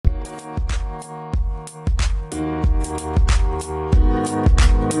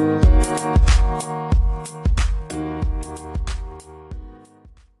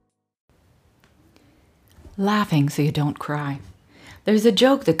Laughing so you don't cry. There's a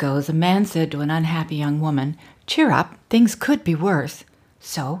joke that goes, a man said to an unhappy young woman, "Cheer up, things could be worse."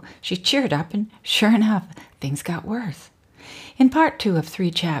 So she cheered up, and sure enough, things got worse. In part 2 of 3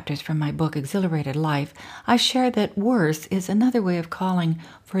 chapters from my book Exhilarated Life, I share that worse is another way of calling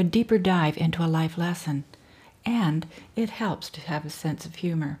for a deeper dive into a life lesson, and it helps to have a sense of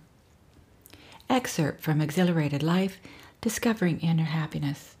humor. Excerpt from Exhilarated Life, Discovering Inner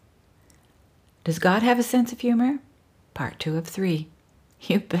Happiness. Does God have a sense of humor? Part 2 of 3.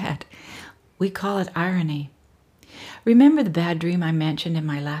 You bet. We call it irony. Remember the bad dream I mentioned in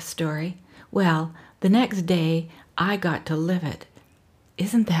my last story? Well, the next day I got to live it.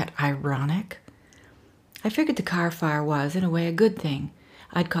 Isn't that ironic? I figured the car fire was, in a way, a good thing.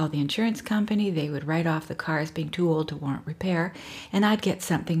 I'd call the insurance company, they would write off the car as being too old to warrant repair, and I'd get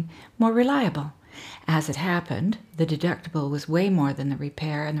something more reliable. As it happened, the deductible was way more than the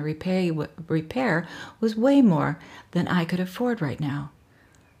repair, and the repair was way more than I could afford right now.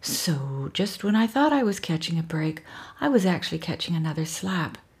 So, just when I thought I was catching a break, I was actually catching another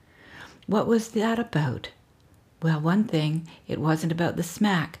slap. What was that about? Well, one thing, it wasn't about the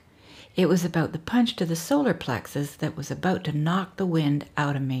smack. It was about the punch to the solar plexus that was about to knock the wind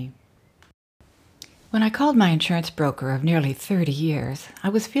out of me. When I called my insurance broker of nearly 30 years, I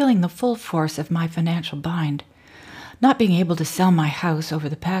was feeling the full force of my financial bind. Not being able to sell my house over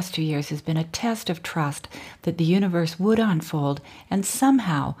the past 2 years has been a test of trust that the universe would unfold and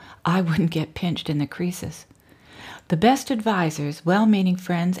somehow I wouldn't get pinched in the creases. The best advisors, well-meaning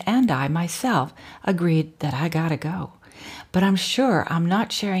friends, and I myself agreed that I gotta go. But I'm sure I'm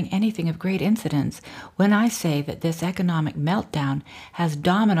not sharing anything of great incidence when I say that this economic meltdown has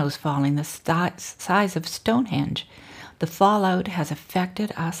dominoes falling the size of Stonehenge. The fallout has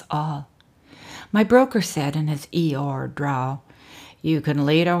affected us all. My broker said in his Eeyore drawl, "You can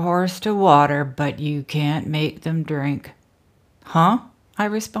lead a horse to water, but you can't make them drink." "Huh?" I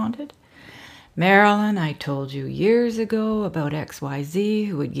responded. "Marilyn, I told you years ago about XYZ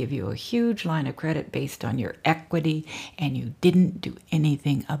who would give you a huge line of credit based on your equity, and you didn't do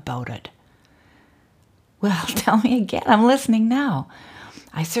anything about it." "Well, tell me again. I'm listening now."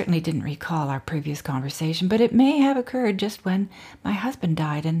 I certainly didn't recall our previous conversation, but it may have occurred just when my husband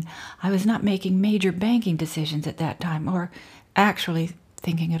died and I was not making major banking decisions at that time, or actually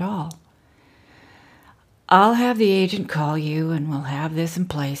thinking at all. "I'll have the agent call you and we'll have this in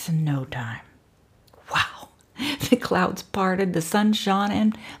place in no time." Wow! The clouds parted, the sun shone,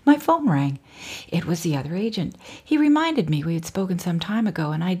 and my phone rang. It was the other agent. He reminded me we had spoken some time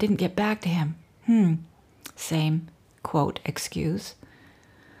ago and I didn't get back to him. Same, quote, excuse.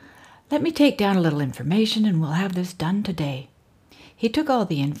 "Let me take down a little information and we'll have this done today." He took all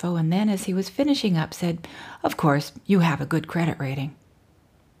the info and then, as he was finishing up, said, "Of course, you have a good credit rating."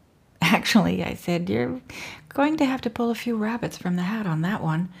 "Actually," I said, "you're going to have to pull a few rabbits from the hat on that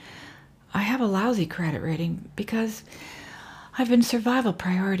one. I have a lousy credit rating because I've been survival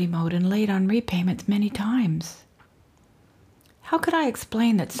priority mode and late on repayments many times." How could I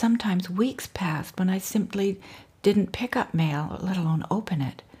explain that sometimes weeks passed when I simply didn't pick up mail, let alone open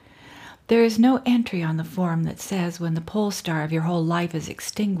it? There is no entry on the form that says when the pole star of your whole life is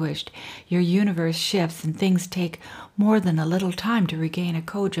extinguished, your universe shifts and things take more than a little time to regain a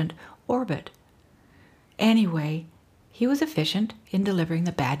cogent orbit. Anyway, he was efficient in delivering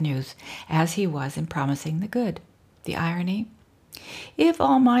the bad news, as he was in promising the good. The irony? If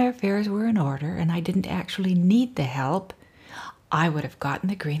all my affairs were in order and I didn't actually need the help, I would have gotten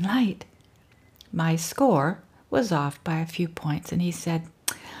the green light. My score was off by a few points, and he said,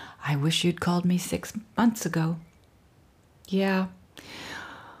 "I wish you'd called me 6 months ago." Yeah.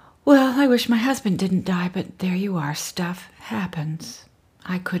 Well, I wish my husband didn't die, but there you are. Stuff happens.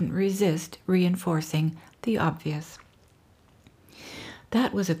 I couldn't resist reinforcing the obvious.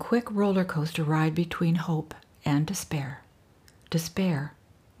 That was a quick roller coaster ride between hope and despair. Despair.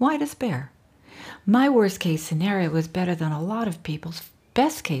 Why despair? My worst case scenario was better than a lot of people's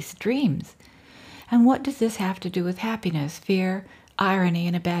best case dreams. And what does this have to do with happiness, fear, irony,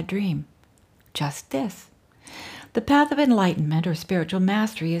 and a bad dream? Just this. The path of enlightenment or spiritual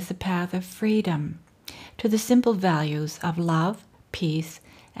mastery is the path of freedom to the simple values of love, peace,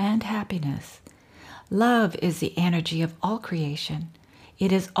 and happiness. Love is the energy of all creation.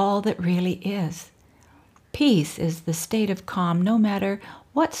 It is all that really is. Peace is the state of calm no matter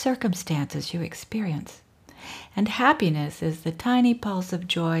what circumstances you experience. And happiness is the tiny pulse of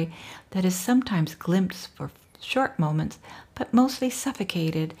joy that is sometimes glimpsed for short moments, but mostly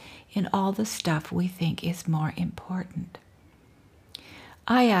suffocated in all the stuff we think is more important.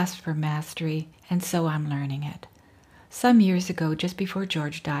 I asked for mastery, and so I'm learning it. Some years ago, just before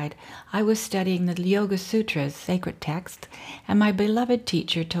George died, I was studying the Yoga Sutras, sacred texts, and my beloved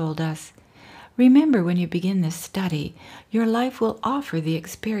teacher told us, "Remember, when you begin this study, your life will offer the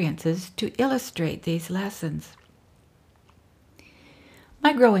experiences to illustrate these lessons."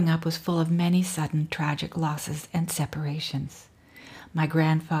 My growing up was full of many sudden tragic losses and separations. My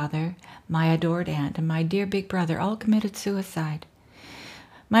grandfather, my adored aunt, and my dear big brother all committed suicide.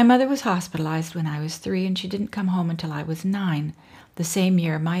 My mother was hospitalized when I was 3, and she didn't come home until I was 9, the same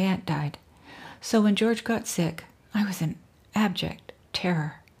year my aunt died. So when George got sick, I was in abject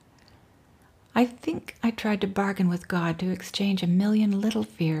terror. I think I tried to bargain with God to exchange a million little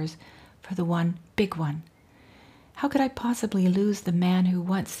fears for the one big one. How could I possibly lose the man who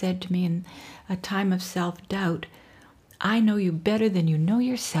once said to me in a time of self-doubt, "I know you better than you know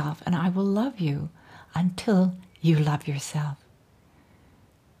yourself, and I will love you until you love yourself"?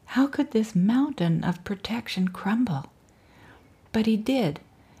 How could this mountain of protection crumble? But he did,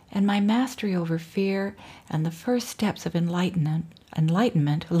 and my mastery over fear and the first steps of enlightenment,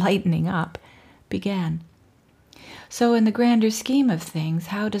 lightening up, began. So in the grander scheme of things,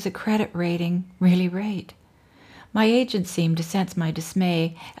 how does a credit rating really rate? My agent seemed to sense my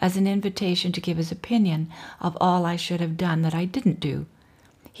dismay as an invitation to give his opinion of all I should have done that I didn't do.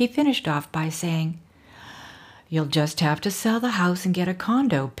 He finished off by saying, "You'll just have to sell the house and get a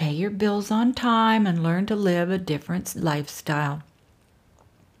condo, pay your bills on time, and learn to live a different lifestyle."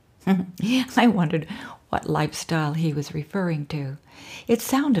 I wondered what lifestyle he was referring to. It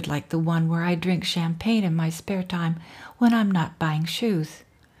sounded like the one where I drink champagne in my spare time when I'm not buying shoes.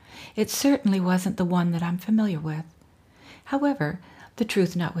 It certainly wasn't the one that I'm familiar with. However, the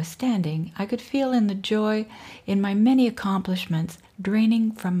truth notwithstanding, I could feel in the joy in my many accomplishments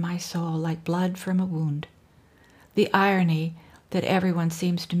draining from my soul like blood from a wound. The irony that everyone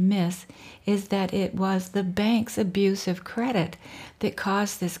seems to miss is that it was the bank's abuse of credit that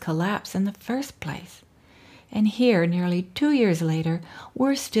caused this collapse in the first place. And here, nearly 2 years later,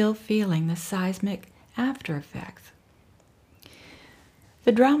 we're still feeling the seismic after effects.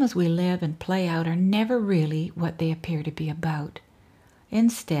 The dramas we live and play out are never really what they appear to be about.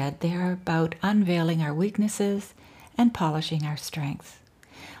 Instead, they are about unveiling our weaknesses and polishing our strengths.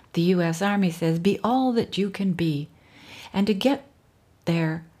 The U.S. Army says, "Be all that you can be." And to get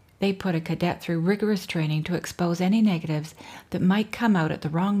there, they put a cadet through rigorous training to expose any negatives that might come out at the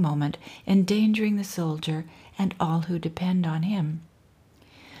wrong moment, endangering the soldier and all who depend on him.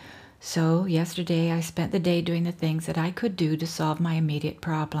 So yesterday I spent the day doing the things that I could do to solve my immediate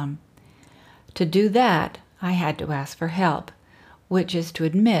problem. To do that, I had to ask for help, which is to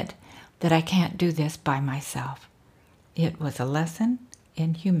admit that I can't do this by myself. It was a lesson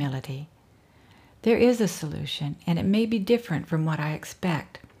in humility. There is a solution, and it may be different from what I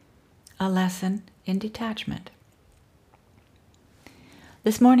expect. A lesson in detachment.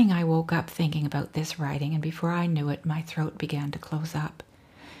 This morning I woke up thinking about this writing, and before I knew it, my throat began to close up.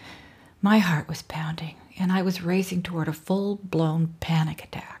 My heart was pounding, and I was racing toward a full-blown panic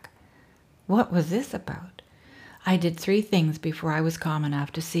attack. What was this about? I did 3 things before I was calm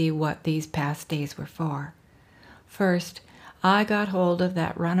enough to see what these past days were for. First, I got hold of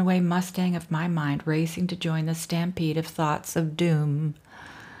that runaway Mustang of my mind racing to join the stampede of thoughts of doom.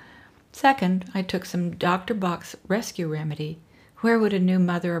 Second, I took some Dr. Bach's rescue remedy. Where would a new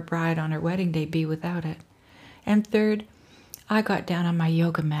mother or bride on her wedding day be without it? And third, I got down on my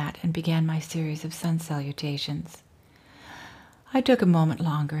yoga mat and began my series of sun salutations. I took a moment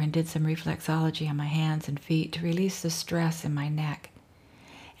longer and did some reflexology on my hands and feet to release the stress in my neck.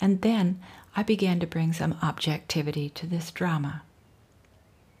 And then I began to bring some objectivity to this drama.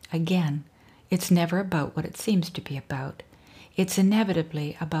 Again, it's never about what it seems to be about. It's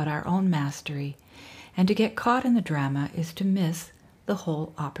inevitably about our own mastery, and to get caught in the drama is to miss the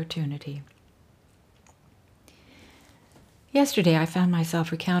whole opportunity. Yesterday I found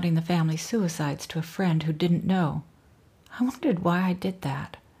myself recounting the family suicides to a friend who didn't know. I wondered why I did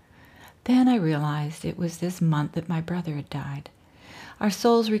that. Then I realized it was this month that my brother had died. Our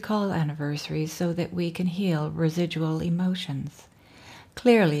souls recall anniversaries so that we can heal residual emotions.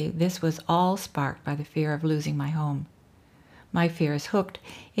 Clearly, this was all sparked by the fear of losing my home. My fear is hooked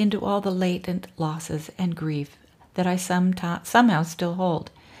into all the latent losses and grief that I somehow still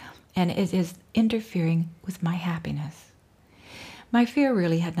hold, and it is interfering with my happiness. My fear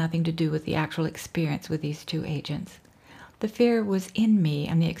really had nothing to do with the actual experience with these 2 agents. The fear was in me,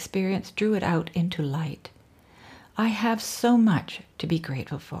 and the experience drew it out into light. I have so much to be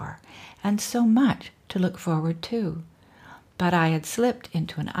grateful for, and so much to look forward to. But I had slipped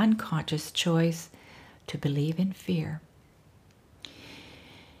into an unconscious choice to believe in fear.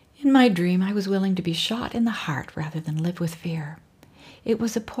 In my dream, I was willing to be shot in the heart rather than live with fear. It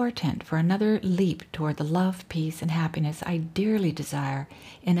was a portent for another leap toward the love, peace, and happiness I dearly desire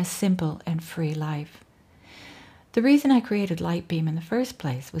in a simple and free life. The reason I created Lightbeam in the first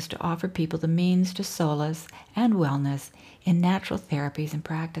place was to offer people the means to solace and wellness in natural therapies and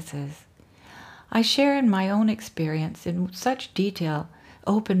practices. I share in my own experience in such detail,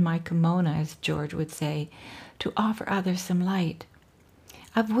 open my kimono, as George would say, to offer others some light.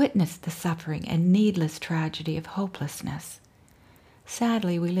 I've witnessed the suffering and needless tragedy of hopelessness.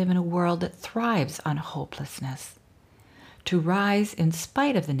 Sadly, we live in a world that thrives on hopelessness. To rise in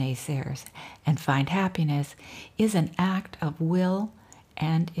spite of the naysayers and find happiness is an act of will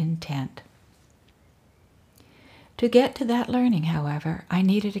and intent. To get to that learning, however, I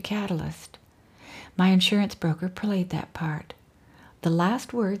needed a catalyst. My insurance broker played that part. The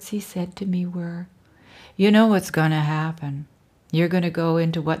last words he said to me were, "You know what's going to happen. You're going to go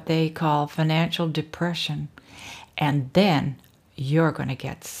into what they call financial depression, and then you're going to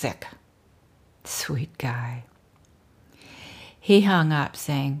get sick." Sweet guy. He hung up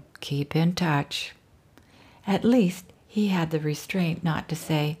saying, "Keep in touch." At least he had the restraint not to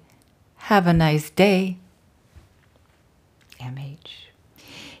say, "Have a nice day." MH.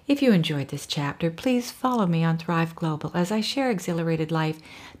 If you enjoyed this chapter, please follow me on Thrive Global as I share Exhilarated Life,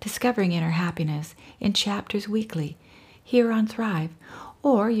 Discovering Inner Happiness in chapters weekly here on Thrive,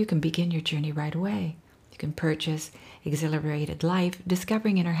 or you can begin your journey right away. You can purchase Exhilarated Life,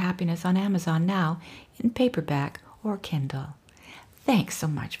 Discovering Inner Happiness on Amazon now in paperback or Kindle. Thanks so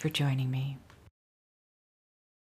much for joining me.